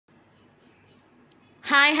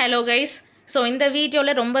Hi, hello guys. So இந்த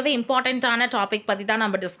வீடியோல ரொம்பவே இம்பார்ட்டன்ட்டான டாபிக் பத்தி தான்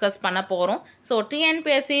நம்ம டிஸ்கஸ் பண்ண போறோம். So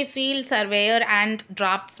TNPSC Field Surveyor and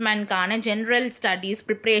Draftsman கான ஜெனரல் ஸ்டடீஸ்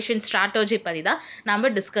ப்ரிப்பரேஷன் ஸ்ட்ராட்டஜி பத்தி தான்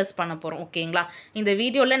நம்ம டிஸ்கஸ் பண்ண போறோம். ஓகேங்களா? இந்த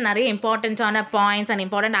வீடியோல நிறைய இம்பார்ட்டன்ட்டான பாயிண்ட்ஸ் அண்ட்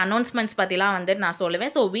இம்பார்ட்டன்ட் அனௌன்ஸ்மெண்ட்ஸ் பத்திலாம் வந்து நான்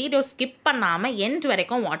சொல்லுவேன். So வீடியோ ஸ்கிப் பண்ணாம எண்ட்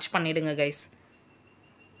வரைக்கும் வாட்ச் பண்ணிடுங்க guys.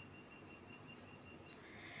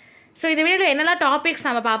 ஸோ இந்த வீடியோவில் என்னெல்லாம் டாபிக்ஸ்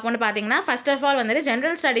நம்ம பார்ப்போம்னு பார்த்தீங்கன்னா ஃபர்ஸ்ட் ஆஃப் ஆல் வந்துட்டு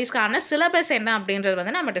ஜென்ரல் ஸ்டடீஸ்க்கான சிலபஸ் என்ன அப்படின்றது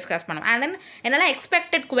வந்து நம்ம டிஸ்கஸ் பண்ணுவோம். அண்ட் தென் என்னெல்லாம்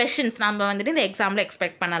எக்ஸ்பெக்டட் கொஷின்ஸ் நம்ம வந்துட்டு இந்த எக்ஸாமில்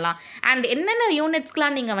எக்ஸ்பெக்ட் பண்ணலாம். அண்ட் என்னென்ன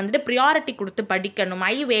யூனிட்ஸ்க்கெலாம் நீங்கள் வந்துட்டு ப்ரியாரிட்டி கொடுத்து படிக்கணும்,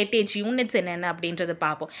 ஐ வெயிட்டேஜ் யூனிட்ஸ் என்னென்ன அப்படின்றது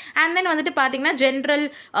பார்ப்போம். அண்ட் தென் வந்துட்டு பார்த்தீங்கன்னா general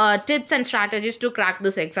tips and strategies to crack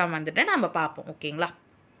this exam வந்துட்டு நம்ம பார்ப்போம். ஓகேங்களா?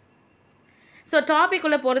 ஸோ டாபிக்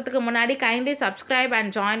உள்ள போகிறதுக்கு முன்னாடி kindly subscribe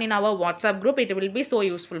and join in our WhatsApp group. It will be so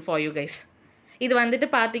useful for you guys. இது வந்துட்டு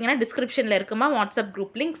பார்த்தீங்கன்னா டிஸ்கிரிப்ஷனில் இருக்குமா WhatsApp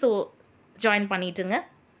group link. So join பண்ணிட்டுங்க.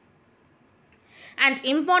 And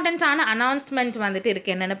இம்பார்ட்டண்ட்டான அனௌன்ஸ்மெண்ட் வந்துட்டு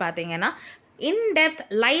இருக்குது. என்னென்னு பார்த்தீங்கன்னா in-depth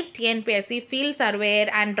live TNPSC field surveyor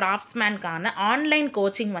and டிராஃப்ட்ஸ்மேனுக்கான online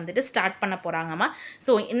coaching வந்துட்டு ஸ்டார்ட் பண்ண போகிறாங்கம்மா.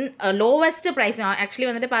 ஸோ லோவஸ்ட் ப்ரைஸ் ஆக்சுவலி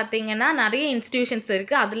வந்துட்டு பார்த்தீங்கன்னா நிறைய இன்ஸ்டியூஷன்ஸ்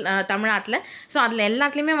இருக்குது அதில் தமிழ்நாட்டில். ஸோ அதில்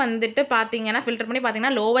எல்லாத்துலேயுமே வந்துட்டு பார்த்தீங்கன்னா ஃபில்டர் பண்ணி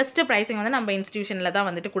பார்த்தீங்கன்னா லோவஸ்ட் ப்ரைஸிங் வந்து நம்ம இன்ஸ்டியூஷனில் தான்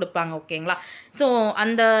வந்துட்டு கொடுப்பாங்க. ஓகேங்களா? ஸோ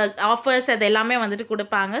அந்த ஆஃபர்ஸ் அது எல்லாமே வந்துட்டு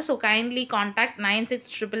கொடுப்பாங்க. So kindly contact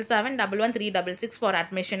 9677711366 for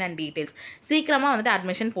admission and details. சீக்கிரமாக வந்துட்டு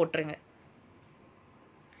அட்மிஷன் போட்டுருங்க.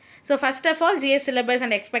 So first of all GS syllabus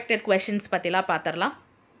and expected questions பற்றிலாம் பார்த்துடலாம்.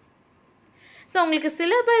 ஸோ உங்களுக்கு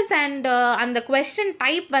சிலபஸ் அண்ட் அந்த கொஸ்டின்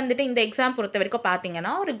டைப் வந்துட்டு இந்த எக்ஸாம் பொறுத்த வரைக்கும்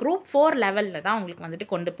பார்த்தீங்கன்னா ஒரு குரூப் 4 லெவலில் தான் உங்களுக்கு வந்துட்டு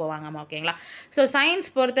கொண்டு போவாங்கம்மா. ஓகேங்களா? ஸோ சயின்ஸ்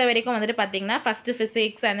பொறுத்த வரைக்கும் வந்துட்டு பார்த்தீங்கன்னா first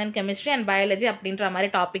physics and then chemistry and biology அப்படின்ற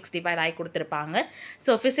மாதிரி டாபிக்ஸ் டிவைட் ஆகி கொடுத்துருப்பாங்க.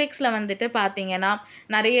 ஸோ ஃபிசிக்ஸில் வந்துட்டு பார்த்தீங்கன்னா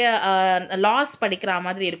நிறைய லாஸ் படிக்கிற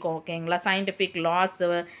மாதிரி இருக்கும். ஓகேங்களா? சயின்டிஃபிக் லாஸ்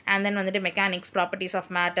அண்ட் தென் வந்துட்டு mechanics, properties of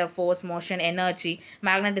matter, force, motion, energy,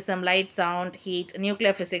 magnetism, light, sound, heat,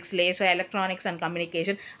 nuclear physics, laser, electronics and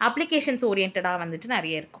communication, applications orient வந்துட்டு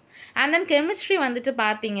நிறைய இருக்கும். அண்ட் தென் கெமிஸ்ட்ரி வந்துட்டு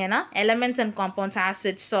பார்த்தீங்கன்னா elements and compounds,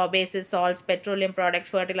 acids, basis, salts, petroleum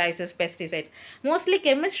products, fertilisers, pesticides. Mostly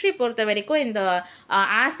chemistry பொறுத்த வரைக்கும் இந்த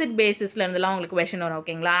acid பேசிஸ்ல இருந்தெல்லாம் உங்களுக்கு கொஷின் வரும்.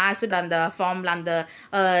 ஓகேங்களா? ஆசிட் அந்த ஃபார்மில் அந்த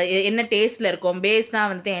என்ன டேஸ்ட்டில் இருக்கும், பேஸ்னால்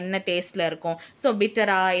வந்துட்டு என்ன டேஸ்ட்டில் இருக்கும், ஸோ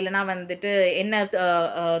பிட்டரா இல்லைனா வந்துட்டு என்ன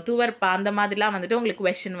துவர்ப்பா, அந்த மாதிரிலாம் வந்துட்டு உங்களுக்கு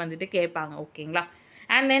கொஷின் வந்துட்டு கேட்பாங்க. ஓகேங்களா?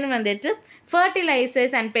 அண்ட் தென் வந்துட்டு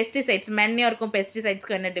ஃபர்டிலைசர்ஸ் அண்ட் பெஸ்டிசைட்ஸ், மென்யூருக்கும்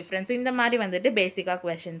பெஸ்டிசைட்ஸ்க்கும் என்ன டிஃப்ரென்ஸ், இந்த மாதிரி வந்துட்டு பேசிக்காக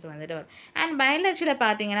கொஷின்ஸ் வந்துட்டு வரும். அண்ட் பயாலஜியில்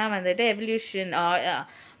பார்த்தீங்கன்னா வந்துட்டு evolution,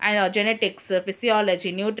 genetics, physiology,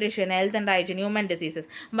 nutrition, health and hygiene, human diseases.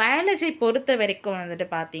 Biology பொறுத்த வரைக்கும் வந்துட்டு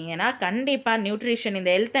பார்த்தீங்கன்னா கண்டிப்பாக நியூட்ரிஷன், இந்த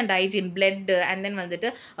health and hygiene, blood and then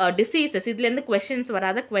வந்துட்டு டிசீசஸ், இதுலேருந்து கொஷின்ஸ்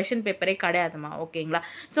வராத கொஷின் பேப்பரே கிடையாதுமா. ஓகேங்களா?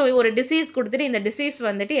 ஸோ ஒரு டிசீஸ் கொடுத்துட்டு இந்த டிசீஸ்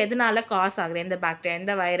வந்துட்டு எதனால காஸ் ஆகுது, எந்த பாக்டீரியா,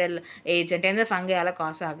 எந்த வைரல் ஏஜென்ட், எந்த ஃபங்கையால்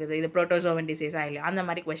காஸ் ஆகுது, இது புரோட்டோசோவன் டிசீஸாக இல்லை, அந்த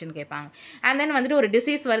மாதிரி கொஷின் கேட்பாங்க. அண்ட் தென் வந்துட்டு ஒரு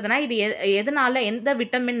டிசீஸ் வருதுன்னா இது எதனால, எந்த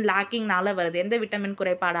விட்டமின் லேக்கிங்னால வருது, எந்த விட்டமின்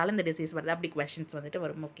குறைபாடால் இந்த டிசீஸ் வருது, அப்படி கொஷின்ஸ் வந்துட்டு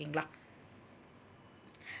வரும். ஓகேங்களா?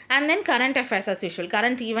 And then current affairs as usual.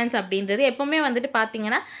 Current events அப்படின்றது எப்போவுமே வந்துட்டு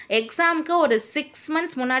பார்த்தீங்கன்னா எக்ஸாமுக்கு ஒரு 6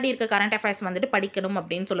 months முன்னாடி இருக்க கரண்ட் அஃபேர்ஸ் வந்துட்டு படிக்கணும்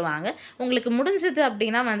அப்படின்னு சொல்லுவாங்க. உங்களுக்கு முடிஞ்சது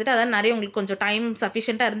அப்படின்னா வந்துட்டு அதாவது நிறைய உங்களுக்கு கொஞ்சம் டைம்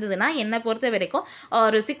சஃபிஷியண்ட்டாக இருந்ததுன்னா என்னை பொறுத்த வரைக்கும்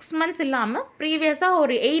ஒரு 6 months இல்லாமல் ப்ரீவியஸாக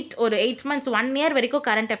ஒரு 8 months 1 year வரைக்கும்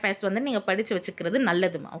கரண்ட் அஃபேர்ஸ் வந்து நீங்கள் படித்து வச்சுக்கிறது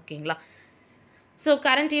நல்லதுமா. ஓகேங்களா? ஸோ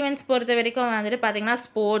கரண்ட் ஈவெண்ட்ஸ் பொறுத்த வரைக்கும் வந்துட்டு பார்த்தீங்கன்னா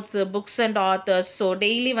sports, books and authors, so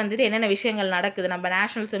daily வந்துட்டு என்னென்ன விஷயங்கள் நடக்குது, நம்ம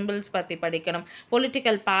நேஷ்னல் சிம்பிள்ஸ் பற்றி படிக்கணும்,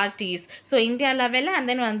 பொலிட்டிக்கல் பார்ட்டிஸ், ஸோ இந்தியா லெவலில் அண்ட்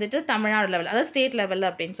தென் வந்துட்டு தமிழ்நாடு லெவல், அதாவது ஸ்டேட் லெவலில்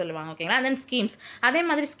அப்படின்னு சொல்லுவாங்க. ஓகேங்களா? அண்ட் தென் ஸ்கீம்ஸ், அதே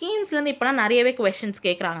மாதிரி ஸ்கீம்ஸ்லேருந்து இப்போலாம் நிறையவே கொஷின்ஸ்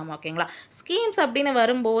கேட்குறாங்கம்மா. ஓகேங்களா? ஸ்கீம்ஸ் அப்படின்னு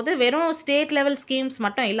வரும்போது வெறும் ஸ்டேட் லெவல் ஸ்கீம்ஸ்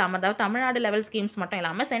மட்டும் இல்லாமல், அதாவது தமிழ்நாடு லெவல் ஸ்கீம்ஸ் மட்டும்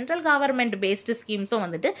இல்லாமல் சென்ட்ரல் கவர்மெண்ட் பேஸ்டு ஸ்கீம்ஸும்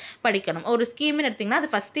வந்துட்டு படிக்கணும். ஒரு ஸ்கீம்னு எடுத்திங்கன்னா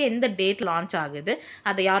அது ஃபஸ்ட்டு எந்த டேட் லான்ச் ஆகுது,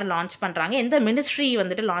 அதை யார் லான்ச் பண்ணுறாங்க, எந்த மினிஸ்ட்ரி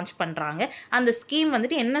வந்துட்டு லான்ச் பண்ணுறாங்க, அந்த ஸ்கீம்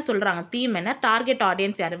வந்துட்டு என்ன சொல்கிறாங்க, தீம் என்ன, டார்கெட்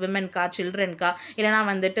ஆடியன்ஸ் யார், விமென்கா, சில்ட்ரன்கா, இல்லைனா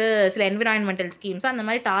வந்துட்டு சில என்விரான்மெண்டல் ஸ்கீம்ஸ், அந்த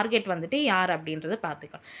மாதிரி டார்கெட் வந்துட்டு யார் அப்படின்றத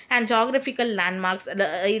பார்த்துக்கணும். And geographical landmarks,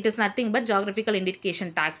 it is nothing but geographical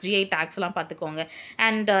indication tax, GI டேக்ஸ்லாம் பார்த்துக்கோங்க.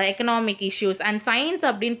 And economic issues and science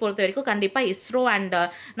அப்படின்னு பொறுத்த வரைக்கும் கண்டிப்பாக இஸ்ரோ அண்ட்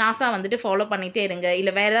நாசா வந்துட்டு ஃபாலோ பண்ணிகிட்டே இருங்க.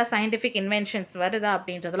 இல்லை வேறு ஏதாவது சயின்டிஃபிக் இன்வென்ஷன்ஸ் வருதா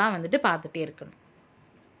அப்படின்றதெல்லாம் வந்துட்டு பார்த்துட்டே இருக்கணும்.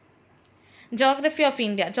 Geography of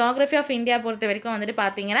India. Geography of India பொறுத்த வரைக்கும் வந்துட்டு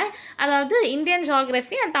பார்த்தீங்கன்னா, அதாவது Indian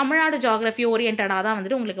geography and Tamil Nadu geography ஓரியன்டாக தான்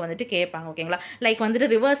வந்துட்டு உங்களுக்கு வந்துட்டு கேட்பாங்க. ஓகேங்களா? லைக் வந்துட்டு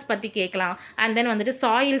ரிவர்ஸ் பற்றி கேட்கலாம். அண்ட் தென் வந்துட்டு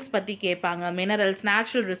சாயில்ஸ் பற்றி கேட்பாங்க, minerals,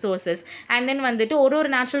 natural resources. And then வந்துட்டு ஒரு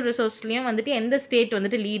நேச்சுரல் ரிசோர்ஸ்லையும் வந்துட்டு எந்த ஸ்டேட்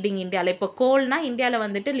வந்துட்டு லீடிங் இந்தியாவில். இப்போ கோல்னா இந்தியாவில்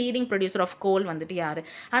வந்துட்டு லீடிங் ப்ரொடியூசர் ஆஃப் கோல் வந்துட்டு யார்,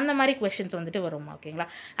 அந்த மாதிரி கொஷின்ஸ் வந்துட்டு வரும். ஓகேங்களா?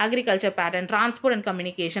 Agriculture pattern, transport and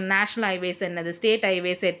communication, national highways என்னது, ஸ்டேட்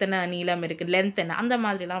ஹைவேஸ் எத்தனை நீளம் இருக்குது, லென்த் என்ன, அந்த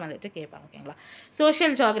மாதிரிலாம் வந்துட்டு கேட்பாங்க. ஓகேங்களா?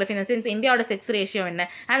 சோஷியல் ஜியோகிராஃபி இந்த சென்ஸ் இந்தியாவோட செக்ஸ் ரேஷியோ என்ன,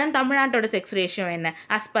 அண்ட் தென் தமிழ்நாட்டோட செக்ஸ் ரேஷியோ என்ன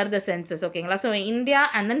as per the census. ஓகேங்களா? So India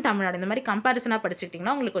and then Tamil Nadu இந்த மாதிரி கம்பேரிசனாக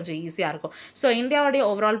படிச்சுக்கிட்டிங்கன்னா உங்களுக்கு கொஞ்சம் ஈஸியாக இருக்கும். ஸோ இந்தியாவோடைய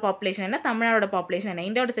ஓவரால் பாப்புலேஷன் என்ன, தமிழ்நாடோட பாப்புலேஷன் என்ன,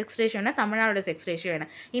 இந்தியாவோட செக்ஸ் ரேஷியோ என்ன, தமிழ்நாடோட செக்ஸ் ரேஷியோ என்ன,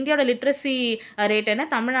 இந்தியாவோட லிட்ரஸி ரேட் என்ன,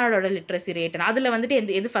 தமிழ்நாடோட லிட்ரஸி ரேட் என்ன, அதில் வந்துட்டு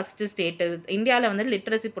எது ஃபஸ்ட்டு ஸ்டேட்டு, இந்தியாவில் வந்துட்டு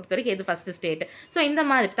லிட்ரஸி பொறுத்த வரைக்கும் எது ஃபஸ்ட்டு ஸ்டேட்டு, ஸோ இந்த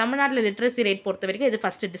மாதிரி தமிழ்நாட்டில் லிட்ரஸி ரேட் பொறுத்த வரைக்கும் எது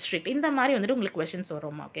ஃபஸ்ட்டு டிஸ்ட்ரிக்ட், இந்த மாதிரி வந்துட்டு உங்களுக்கு கொஷின்ஸ்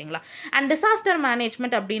வரும். ஓகேங்களா? அண்ட் டிசாஸ்டர்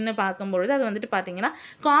மேனேஜ்மெண்ட் அப்படின்னு பார்க்கும்பொழுது அது வந்துட்டு பார்த்தீங்கன்னா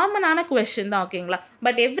காமனான கொஷின் தான். ஓகேங்களா?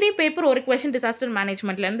 பட் எவ்ரி பேப்பர் ஒரு கொஷின் டிசாஸ்டர்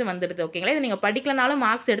மேனேஜ்மெண்ட்லேருந்து வந்துடுது. ஓகேங்களா? இது நீங்கள் படிக்கலனாலும்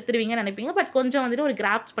மார்க்ஸ் எடுத்துருவீங்கன்னு நினைப்பீங்க. பட் கொஞ்சம் வந்துட்டு ஒரு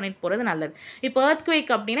கிராஃப்ட்ஸ் பண்ணிட்டு போகிறது நல்லது. இப்போ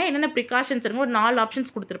எர்த்குவேக் அப்படின்னா என்னென்ன ப்ரிகாஷன்ஸ் இருக்கும், ஒரு 4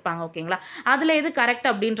 ஆப்ஷன்ஸ் கொடுத்துருப்பாங்க. ஓகேங்களா? அதில் எது கரெக்ட்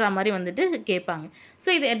அப்படின்ற மாதிரி வந்துட்டு கேட்பாங்க.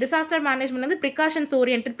 ஸோ இது டிசாஸ்டர் மேனேஜ்மெண்ட் வந்து ப்ரிகாஷன்ஸ்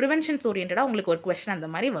ஓரியன்ட், ப்ரிவென்ஷன்ஸ் ஓரியன்டாக உங்களுக்கு ஒரு கொஷின் அந்த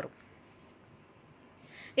மாதிரி வரும்.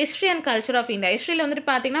 History and culture of India. ஹிஸ்ட்ரியில் வந்துட்டு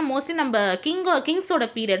பார்த்தீங்கன்னா மோஸ்ட்லி நம்ம கிங்ஸோட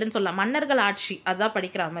பீரியட்னு சொல்லலாம், மன்னர்கள் ஆட்சி அதான்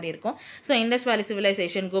படிக்கிற மாதிரி இருக்கும். ஸோ இண்டஸ் வேலி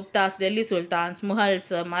civilisation, Guptas, Delhi sultans,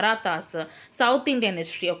 Mughals, Marathas, south Indian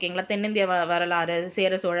history. ஓகேங்களா? தென்னிந்திய வரலாறு,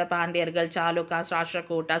 சேர சோழ பாண்டியர்கள், சாளுக்காஸ்,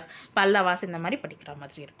 ராஷ்டிரகூட்டாஸ், பல்லவாஸ், இந்த மாதிரி படிக்கிற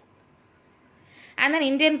மாதிரி இருக்கும். And then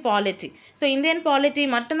Indian polity. So Indian polity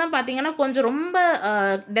மட்டும்தான் பார்த்தீங்கன்னா கொஞ்சம் ரொம்ப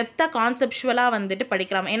டெப்த்தாக கான்செப்ஷுவலாக வந்துட்டு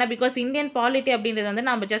படிக்கலாம். ஏன்னா பிகாஸ் இந்தியன் பாலிட்டி அப்படின்றது வந்து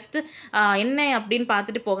நம்ம ஜஸ்ட்டு என்ன அப்படின்னு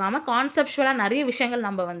பார்த்துட்டு போகாமல் கான்செப்ஷுவலாக நிறைய விஷயங்கள்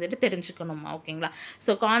நம்ம வந்துட்டு தெரிஞ்சுக்கணுமா. ஓகேங்களா?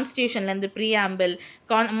 ஸோ கான்ஸ்டியூஷன்லேருந்து ப்ரீஆம்பிள்,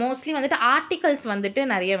 மோஸ்ட்லி வந்துட்டு ஆர்டிகல்ஸ் வந்துட்டு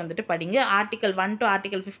நிறைய வந்துட்டு படிங்க. ஆர்டிகல் 1 to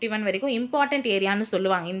ஆர்டிகல் 51 வரைக்கும் இம்பார்ட்டன்ட் ஏரியான்னு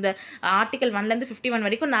சொல்லுவாங்க. இந்த ஆர்டிகல் 1லேருந்து 51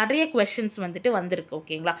 வரைக்கும் நிறைய கொஷின்ஸ் வந்துட்டு வந்திருக்கு.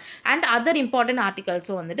 ஓகேங்களா? அண்ட் அதர் இம்பார்ட்டன்ட்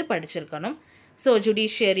ஆர்டிகல்ஸும் வந்துட்டு படிச்சிருக்கணும். So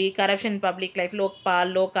judiciary, corruption, public life,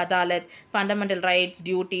 Lokpal, Lok Adalat, fundamental rights,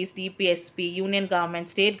 duties, DPSP, union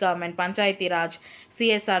government, state government, Panchayati Raj,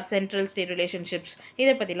 CSR, central state relationships,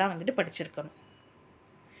 இதை பற்றிலாம் வந்துட்டு படிச்சிருக்கணும்.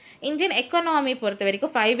 இந்தியன் எக்கனாமி பொறுத்த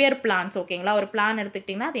வரைக்கும் 5-year பிளான்ஸ். ஓகேங்களா? ஒரு பிளான்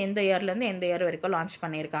எடுத்துக்கிட்டிங்கன்னா அது எந்த இயர்லேருந்து எந்த இயர் வரைக்கும் லான்ச்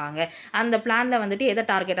பண்ணியிருக்காங்க, அந்த பிளானில் வந்துட்டு எதை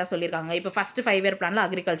டார்கெட்டாக சொல்லியிருக்காங்க. இப்போ ஃபஸ்ட்டு 5-year பிளானில்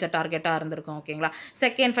அக்ரிகல்ச்சர் டார்கெட்டாக இருந்திருக்கும். ஓகேங்களா?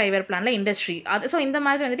 செகண்ட் 5-year பிளானில் இண்டஸ்ட்ரி. அது ஸோ இந்த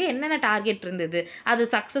மாதிரி வந்துட்டு என்னென்ன டார்கெட் இருந்தது, அது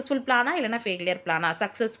சக்ஸஸ்ஃபுல் பிளானா இல்லைனா ஃபெயிலியர் பிளானா,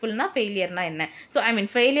 சக்ஸஸ்ஃபுல்னா ஃபெயிலியர்னா என்ன, ஸோ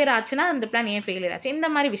ஃபெயிலியர் ஆச்சுன்னா அந்த பிளான் ஏன் ஃபெயிலியர் ஆச்சு, இந்த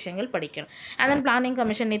மாதிரி விஷயங்கள் படிக்கணும். And then planning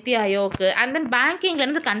commission, NITI Aayog, and then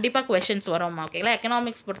பேங்கிங்லேருந்து கண்டிப்பாக கொஷின்ஸ் வரும். ஓகேங்களா?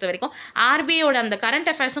 எக்கனாமிக்ஸ் பொறுத்த வரைக்கும் ஆர்பிஐயோட அந்த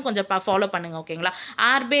கரண்ட் அஃபேர்ஸும் கொஞ்சம் ஃபாலோ பண்ணுங்க. ஓகேங்களா?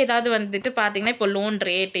 ஆர்பிஐ ஏதாவது வந்துட்டு பார்த்தீங்கன்னா இப்போ லோன்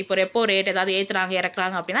ரேட், இப்போ ரெப்போ ரேட் ஏதாவது ஏற்றுறாங்க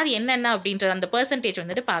இறக்குறாங்க அப்படின்னா அது என்னென்ன அப்படின்ற அந்த பெர்சன்டேஜ்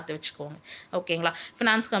வந்துட்டு பார்த்து வச்சுக்கோங்க. ஓகேங்களா?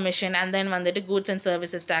 ஃபினான்ஸ் கமிஷன், அண்ட் தென் வந்துட்டு goods and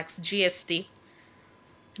services tax, GST,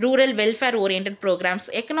 rural welfare orient programs.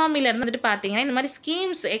 எக்கனாமிலேருந்து வந்துட்டு பார்த்தீங்கன்னா இந்த மாதிரி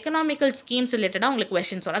ஸ்கீம்ஸ், எக்கனாமிக்கல் ஸ்கீம்ஸ் ரிலேட்டடாக உங்களுக்கு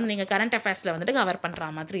கொஷின்ஸ் வரும். அது நீங்கள் கரண்ட் அஃபேர்ஸில் வந்துட்டு கவர்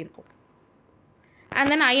பண்ணுற மாதிரி இருக்கும். And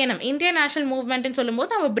then INM, Indian national மூவ்மெண்ட்னு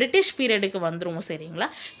சொல்லும்போது நம்ம பிரிட்டிஷ் பீரியடுக்கு வந்துருவோம். சரிங்களா?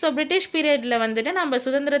 ஸோ பிரிட்டிஷ் பீரியடில் வந்துட்டு நம்ம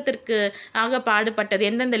சுதந்திரத்திற்கு பாடுபட்டது,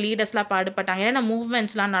 எந்தெந்த லீடர்ஸ்லாம் பாடுபட்டாங்க, என்னென்ன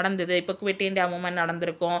மூவ்மெண்ட்ஸ்லாம் நடந்தது. இப்போ குவிட் இந்தியா மூவ்மெண்ட்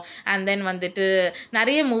நடந்திருக்கும், அண்ட் தென் வந்துட்டு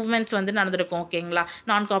நிறைய மூவ்மெண்ட்ஸ் வந்து நடந்திருக்கும். ஓகேங்களா?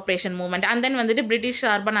 நான் கார்பரேஷன் மூவ்மெண்ட், அண்ட் தென் வந்துட்டு பிரிட்டிஷ்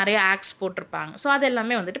சார்பாக நிறைய ஆக்ட்ஸ் போட்டிருப்பாங்க. ஸோ அது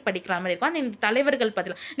எல்லாமே வந்துட்டு படிக்கிற மாதிரி இருக்கும். அந்த இந்த தலைவர்கள்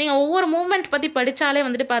பற்றிலாம் நீங்கள் ஒவ்வொரு மூவ்மெண்ட் பற்றி படித்தாலே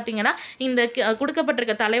வந்துட்டு பார்த்தீங்கன்னா இந்த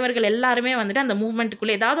கொடுக்கப்பட்டிருக்க தலைவர்கள் எல்லாருமே வந்துட்டு அந்த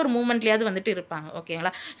மூவ்மெண்ட்டுக்குள்ளே ஏதாவது ஒரு மூவ்மெண்ட்லேயாவது வந்துட்டு இருப்பாங்க.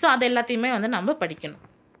 ஓகேங்களா? ஸோ அது எல்லாத்தையுமே வந்து நம்ம படிக்கணும்.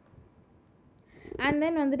 அண்ட்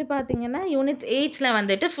தென் வந்துட்டு பார்த்தீங்கன்னா யூனிட் 8ல்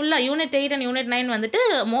வந்துட்டு ஃபுல்லாக யூனிட் 8 அண்ட் யூனிட் 9 வந்துட்டு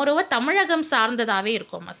மோரோவர் தமிழகம் சார்ந்ததாகவே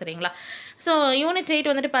இருக்கும்மா. சரிங்களா? ஸோ யூனிட் 8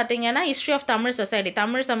 வந்துட்டு பார்த்தீங்கன்னா history of Tamil society,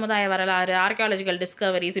 Tamil சமுதாய வரலாறு, ஆர்கியாலஜிக்கல்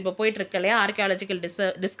டிஸ்கவரிஸ். இப்போ போயிட்டுருக்கு இல்லையா archaeological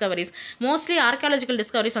discoveries. Mostly archaeological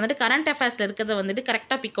discoveries வந்துட்டு கரண்ட் அஃபேர்ஸில் இருக்கிறத வந்துட்டு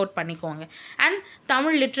கரெக்டாக பிக் அவுட் பண்ணிக்கோங்க. அண்ட்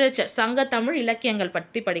தமிழ் லிட்ரேச்சர், சங்க தமிழ் இலக்கியங்கள்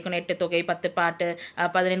பற்றி படிக்கணும். 8 தொகை, 10 பாட்டு,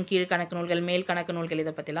 15 கீழ்கணக்கு நூல்கள், மேல் கணக்கு நூல்கள்,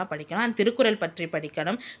 இதை பற்றிலாம் படிக்கணும். அண்ட் திருக்குறள் பற்றி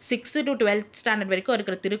படிக்கணும். 6th to 12th ஸ்டாண்டர்ட் வரைக்கும்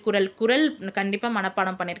இருக்கிற திருக்குறள் குறள் கண்டிப்பாக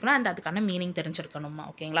மனப்பாடம் பண்ணியிருக்கணும். அந்த அதுக்கான மீனிங் தெரிஞ்சிருக்கணுமா.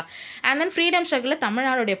 ஓகேங்களா? அண்ட் தென் ஃப்ரீடம் ஸ்ட்ரகிளில்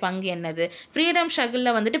தமிழ்நாடுடைய பங்கு என்னது, ஃப்ரீடம்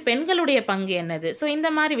ஸ்ட்ரகிளில் வந்துட்டு பெண்களுடைய பங்கு என்னது, ஸோ இந்த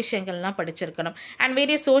மாதிரி விஷயங்கள்லாம் படிச்சிருக்கணும். அண்ட்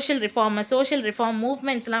வேரியஸ் சோஷியல் ரிஃபார்ம்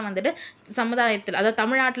மூவ்மெண்ட்ஸ்லாம் வந்துட்டு சமுதாயத்தில், அதாவது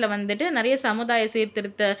தமிழ்நாட்டில் வந்துட்டு நிறைய சமுதாய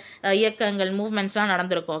சீர்திருத்த இயக்கங்கள் மூவ்மெண்ட்ஸ்லாம்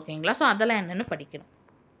நடந்திருக்கும். ஓகேங்களா? ஸோ அதெல்லாம் என்னென்னு படிக்கணும்.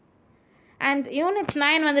 அண்ட் யூனிட்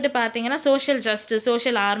 9 வந்துட்டு பார்த்தீங்கன்னா social justice,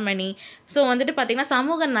 social harmony. So வந்துட்டு பார்த்தீங்கன்னா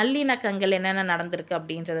சமூக நல்லிணக்கங்கள் என்னென்ன நடந்திருக்கு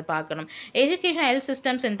அப்படின்றத பார்க்கணும். எஜுகேஷன் ஹெல்த்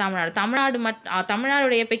சிஸ்டம்ஸ் இன்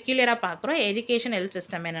தமிழ்நாடுடைய பெக்யூலியராக பார்க்குறோம். எஜுகேஷன் ஹெல்த்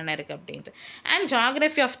சிஸ்டம் என்னென்ன இருக்குது அப்படின்ட்டு. அண்ட்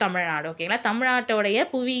ஜியாகிரஃபி ஆஃப் தமிழ்நாடு, ஓகேங்களா, தமிழ்நாட்டோடைய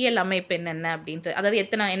புவியியல் அமைப்பு என்னென்ன அப்படின்ட்டு, அதாவது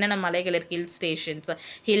என்னென்ன மலைகள் இருக்குது, ஹில் ஸ்டேஷன்ஸ்,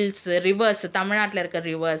 ஹில்ஸ், ரிவர்ஸ், தமிழ்நாட்டில் இருக்க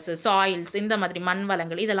ரிவர்ஸ், சாயில்ஸ், இந்த மாதிரி மண்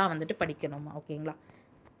வளங்கள் இதெல்லாம் வந்துட்டு படிக்கணுமா, ஓகேங்களா.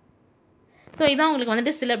 ஸோ இதான் உங்களுக்கு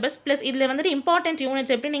வந்துட்டு சிலபஸ். ப்ளஸ் இதில் வந்துட்டு இம்பார்ட்டன்ட்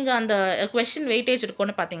யூனிட்ஸ் எப்படி நீங்கள் அந்த கொஸ்டின் வெயிட்டேஜ்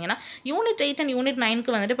இருக்கும்னு பார்த்தீங்கன்னா யூனிட் 8 அண்ட் யூனிட்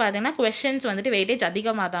 9க்கு வந்துட்டு பார்த்தீங்கன்னா கொஸ்டின்ஸ் வந்துட்டு வெயிட்டேஜ்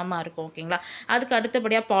அதிகமாக தான் இருக்கும், ஓகேங்களா. அதுக்கு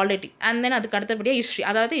அடுத்தபடியாக பாலிட்டி அண்ட் தென் அதுக்கு அடுத்தபடியாக ஹிஸ்ட்ரி,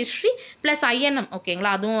 அதாவது ஹிஸ்ட்ரி ப்ளஸ் ஐஎன்எம்,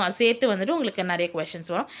 ஓகேங்களா, அதுவும் சேர்த்து வந்துட்டு உங்களுக்கு நிறைய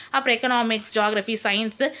கொஸ்டின்ஸ் வரும். அப்புறம் economics, geography,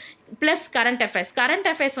 science plus current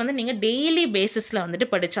affairs வந்து நீங்கள் டெய்லி பேசிஸில் வந்துட்டு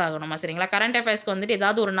படிச்சாகணுமா, சரிங்களா. கரண்ட் அஃபேர்ஸ்க்கு வந்துட்டு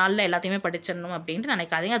ஏதாவது ஒரு நாளில் எல்லாத்தையுமே படிச்சிடணும் அப்படின்ட்டு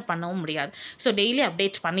நினைக்காதீங்க, அது பண்ணவும் முடியாது. ஸோ டெய்லி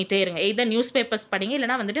அப்டேட் பண்ணிகிட்டே இருங்க. இதர் நியூஸ் பேப்பர்ஸ் படிங்க,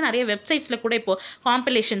 இல்லைனா வந்துட்டு நிறைய வெப்சைட்ஸில் கூட இப்போது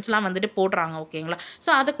காம்பிலேஷன்ஸ்லாம் வந்துட்டு போடுறாங்க, ஓகேங்களா.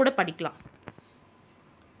 ஸோ அதை கூட படிக்கலாம்.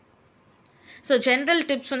 ஸோ ஜென்ரல்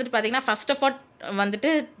டிப்ஸ் வந்துட்டு பார்த்தீங்கன்னா ஃபர்ஸ்ட் ஆஃப் ஆல் வந்துட்டு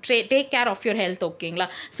take care of your health, ஓகேங்களா.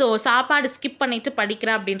 ஸோ சாப்பாடு ஸ்கிப் பண்ணிவிட்டு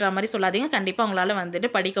படிக்கிறேன் அப்படின்ற மாதிரி சொல்லாதீங்க, கண்டிப்பாக உங்களால் வந்துட்டு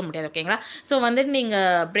படிக்க முடியாது, ஓகேங்களா. ஸோ வந்துட்டு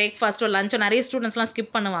நீங்கள் பிரேக்ஃபாஸ்ட்டோ லஞ்சோ நிறைய ஸ்டூடெண்ட்ஸ்லாம்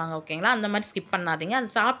ஸ்கிப் பண்ணுவாங்க, ஓகேங்களா. அந்த மாதிரி ஸ்கிப் பண்ணாதீங்க. அது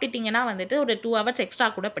சாப்பிட்டுட்டிங்கன்னா வந்துட்டு ஒரு 2 hours எக்ஸ்ட்ரா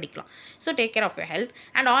கூட படிக்கலாம். So take care of your health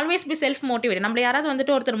and always be self motivate. நம்மள யாராவது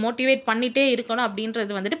வந்துட்டு ஒருத்தர் மோட்டிவேட் பண்ணிகிட்டே இருக்கணும்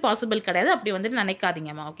அப்படின்றது வந்துட்டு பாசிபிள் கிடையாது. அப்படி வந்துட்டு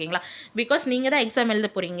நினைக்காதீங்கம்மா, ஓகேங்களா. பிகாஸ் நீங்கள் தான் எக்ஸாம்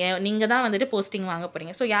எழுத போகிறீங்க, நீங்கள் தான் வந்துட்டு போஸ்டிங் வாங்க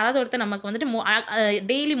போகிறீங்க. ஸோ யாராவது ஒருத்தர் நமக்கு வந்துட்டு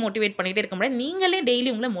டெய்லி மோட்டிவேட் பண்ணிகிட்டே இருக்க முடியாது. நீங்களே டெய்லி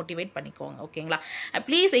உங்களை மோட்டிவேட் பண்ணிக்கோங்க, ஓகேங்களா.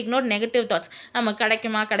 Please ignore negative thoughts. நம்ம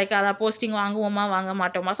கிடைக்குமா கிடைக்காதா, போஸ்டிங் வாங்குவோமா வாங்க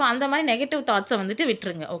மாட்டோமா, ஸோ அந்த மாதிரி நெகட்டிவ் தாட்ஸை வந்துட்டு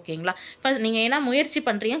விட்டுருங்க, ஓகேங்களா. ஃபர்ஸ்ட் நீங்கள் ஏன்னா முயற்சி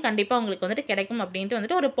பண்ணுறீங்க, கண்டிப்பாக உங்களுக்கு வந்துட்டு கிடைக்கும் அப்படின்ட்டு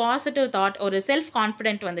வந்துட்டு ஒரு பாசிட்டிவ் தாட், ஒரு செல்ஃப்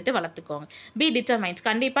கான்ஃபிடென்ட் வந்துட்டு வளர்த்துக்கோங்க. B determines.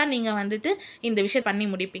 கண்டிப்பாக நீங்கள் வந்துட்டு இந்த விஷயம் பண்ணி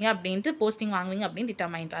முடிப்பீங்க அப்படின்ட்டு போஸ்டிங் வாங்குவீங்க அப்படின்னு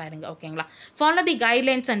டிட்டர்மைன்ஸ் ஆயிருங்க, ஓகேங்களா. Follow the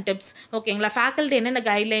guidelines and tips, ஓகேங்களா. ஃபேக்கல்ட்டி என்னென்ன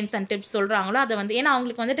கைட்லைன்ஸ் அண்ட் டிப்ஸ் சொல்கிறாங்களோ அதை வந்து, ஏன்னா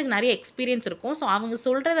அவங்களுக்கு வந்துட்டு நிறைய எக்ஸ்பீரியன்ஸ் இருக்கும். ஸோ அவங்க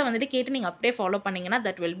சொல்கிறத வந்துட்டு கேட்டு நீங்கள் அப்படியே ஃபாலோ பண்ணிங்கன்னா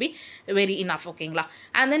that will be very enough, ஓகேங்களா.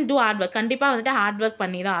 and then do hard work. கண்டிப்பாக வந்துட்டு ஹார்ட் ஒர்க்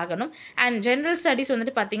பண்ணி தான் ஆகணும். அண்ட் ஜென்ரல் ஸ்டடீஸ்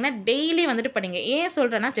வந்துட்டு பார்த்தீங்கன்னா டெய்லி வந்துட்டு படிங்க. ஏன்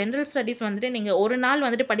சொல்கிறேன்னா ஜென்ரல் ஸ்டடீஸ் வந்துட்டு நீங்கள் ஒரு நாள்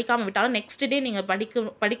வந்துட்டு படிக்காமல் விட்டாலும் நெக்ஸ்ட் டே நீங்கள்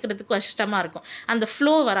படிக்கிறதுக்கு கஷ்டமாக இருக்கும், அந்த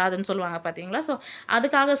ஃப்ளோ வராதுன்னு சொல்லுவாங்க, பார்த்தீங்களா. ஸோ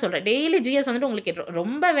அதுக்காக சொல்கிறேன், டெய்லி ஜிஎஸ் வந்துட்டு உங்களுக்கு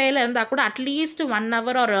ரொம்ப வேலை இருந்தால் கூட அட்லீஸ்ட் 1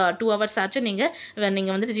 hour or 2 hours ஆச்சு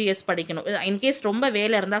நீங்கள் வந்துட்டு ஜிஎஸ் படிக்கணும். இன்கேஸ் ரொம்ப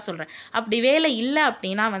வேலை இருந்தால் சொல்கிறேன். அப்படி வேலை இல்லை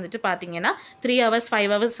அப்படின்னா வந்துட்டு பார்த்தீங்கன்னா 3 hours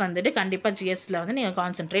 5 hours வந்துட்டு கண்டிப்பாக ஜிஎஸ்ல வந்து நீங்கள்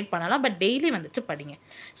கான்சென்ட்ரேட் பண்ணலாம். பட் டெய்லி வந்துட்டு படிங்க.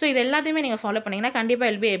 ஸோ இது எல்லாத்தையுமே நீங்கள் ஃபாலோ பண்ணிங்கன்னா கண்டிப்பாக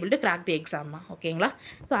will be able to crack the exam, ஓகேங்களா.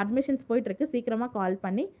 ஸோ அட்மிஷன்ஸ் போயிட்டுருக்கு, சீக்கிரமாக கால்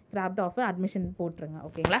பண்ணி கிராப் த ஆஃபர் அட்மிஷன் போட்டுருங்க,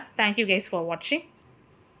 ஓகேங்களா. தேங்க்யூ கைஸ் ஃபார் வாட்சிங்.